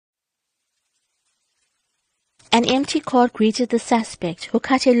An empty court greeted the suspect, who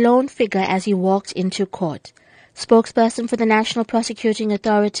cut a lone figure as he walked into court. Spokesperson for the National Prosecuting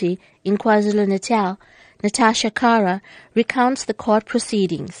Authority in KwaZulu-Natal, Natasha Kara, recounts the court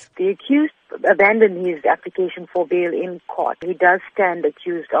proceedings. The accused abandoned his application for bail in court. He does stand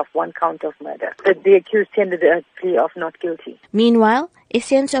accused of 1 count of murder, but the accused tendered a plea of not guilty. Meanwhile, a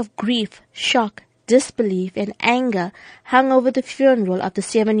sense of grief, shock, disbelief and anger hung over the funeral of the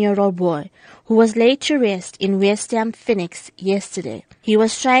 7-year-old boy, who was laid to rest in West Ham, Phoenix, yesterday. He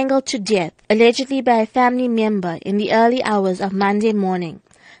was strangled to death, allegedly by a family member, in the early hours of Monday morning.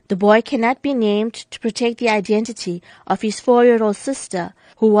 The boy cannot be named to protect the identity of his 4-year-old sister,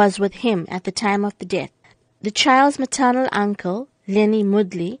 who was with him at the time of the death. The child's maternal uncle, Lenny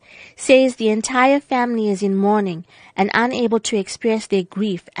Mudley, says the entire family is in mourning and unable to express their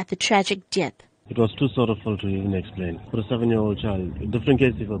grief at the tragic death. It was too sorrowful to even explain. For a 7-year-old child, a different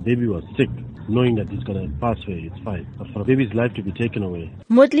case if a baby was sick, knowing that he's going to pass away, it's fine. But for a baby's life to be taken away.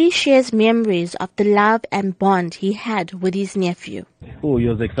 Mudley shares memories of the love and bond he had with his nephew. Oh, he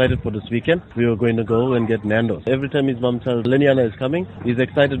was excited for this weekend. We were going to go and get Nando's. Every time his mom tells Leniana is coming, he's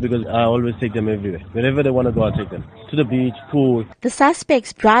excited because I always take them everywhere. Wherever they want to go, I take them. To the beach, pool. The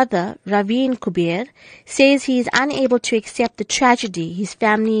suspect's brother, Raveen Kuber, says he is unable to accept the tragedy his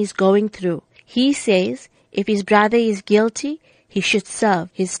family is going through. He says if his brother is guilty, he should serve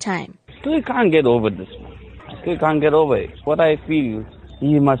his time. Still can't get over this. Still can't get over it. What I feel,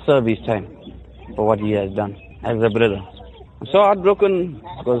 he must serve his time for what he has done as a brother. I'm so heartbroken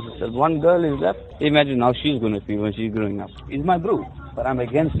because one girl is left. Imagine how she's going to feel when she's growing up. He's my bro, but I'm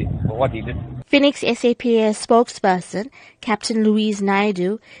against him for what he did. Phoenix SAPS spokesperson, Captain Louise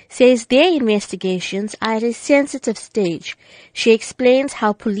Naidu, says their investigations are at a sensitive stage. She explains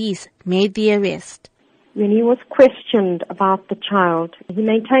how police made the arrest. When he was questioned about the child, he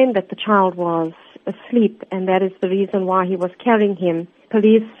maintained that the child was asleep, and that is the reason why he was carrying him.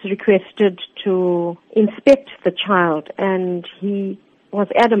 Police requested to inspect the child, and he was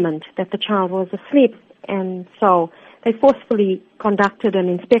adamant that the child was asleep, and so they forcefully conducted an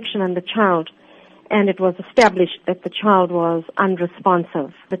inspection on the child, and it was established that the child was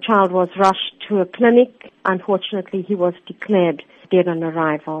unresponsive. The child was rushed to a clinic. Unfortunately, he was declared dead on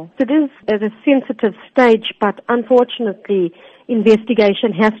arrival. It is at a sensitive stage, but unfortunately,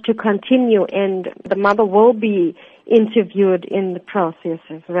 investigation has to continue, and the mother will be interviewed in the process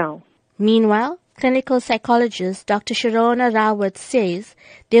as well. Meanwhile, clinical psychologist Dr. Sharona Rawat says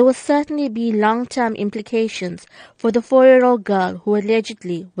there will certainly be long-term implications for the 4-year-old girl who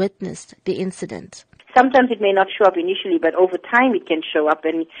allegedly witnessed the incident. Sometimes it may not show up initially, but over time it can show up.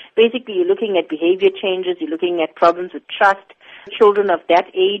 And basically you're looking at behavior changes, you're looking at problems with trust. Children of that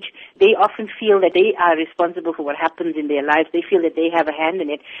age, they often feel that they are responsible for what happens in their lives. They feel that they have a hand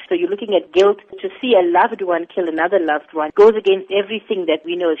in it. So you're looking at guilt. To see a loved one kill another loved one goes against everything that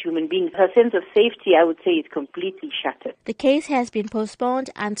we know as human beings. Her sense of safety, I would say, is completely shattered. The case has been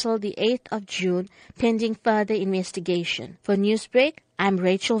postponed until the 8th of June, pending further investigation. For Newsbreak, I'm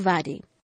Rachel Vadi.